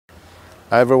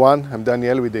Hi everyone, I'm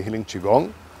Daniel with the Healing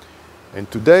Qigong, and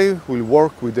today we'll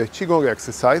work with the Qigong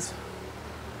exercise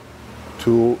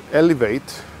to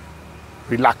elevate,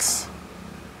 relax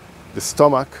the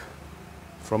stomach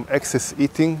from excess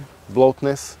eating,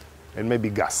 bloatness, and maybe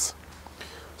gas.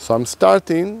 So I'm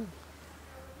starting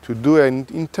to do an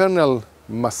internal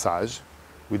massage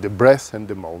with the breath and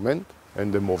the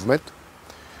movement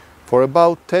for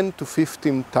about 10 to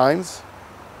 15 times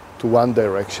to one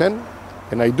direction.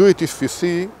 And I do it, if you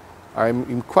see, I'm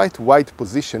in quite wide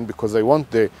position because I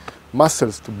want the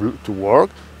muscles to work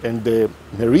and the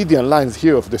meridian lines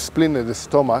here of the spleen and the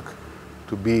stomach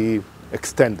to be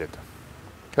extended.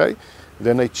 Okay?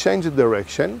 Then I change the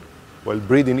direction while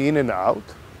breathing in and out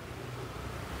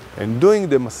and doing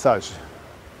the massage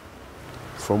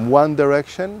from one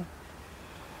direction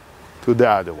to the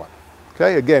other one.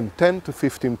 Okay? Again, 10 to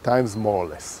 15 times more or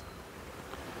less.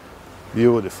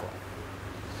 Beautiful.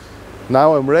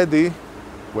 Now I'm ready,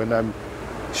 when I'm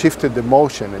shifted the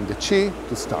motion and the chi,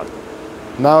 to start.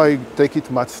 Now I take it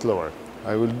much slower.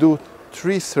 I will do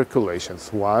 3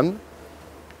 circulations. 1,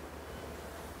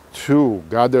 2,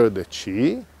 gather the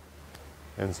chi,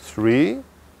 and 3,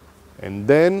 and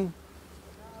then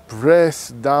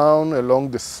press down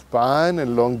along the spine,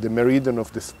 along the meridian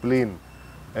of the spleen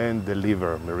and the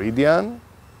liver meridian.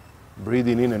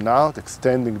 Breathing in and out,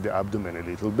 extending the abdomen a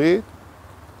little bit.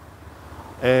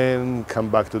 And come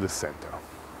back to the center.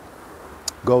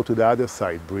 Go to the other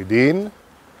side. Breathe in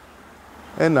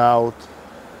and out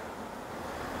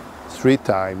 3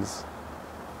 times.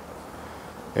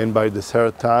 And by the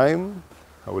 3rd time,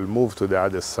 I will move to the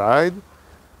other side.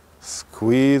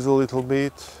 Squeeze a little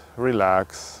bit,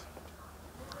 relax.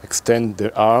 Extend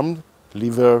the arm,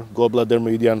 liver, gallbladder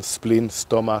meridian, spleen,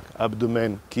 stomach,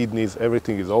 abdomen, kidneys,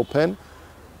 everything is open.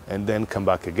 And then come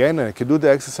back again. And I can do the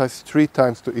exercise 3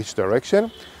 times to each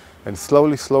direction. And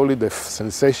slowly, slowly, the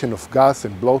sensation of gas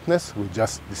and bloatness will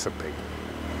just dissipate.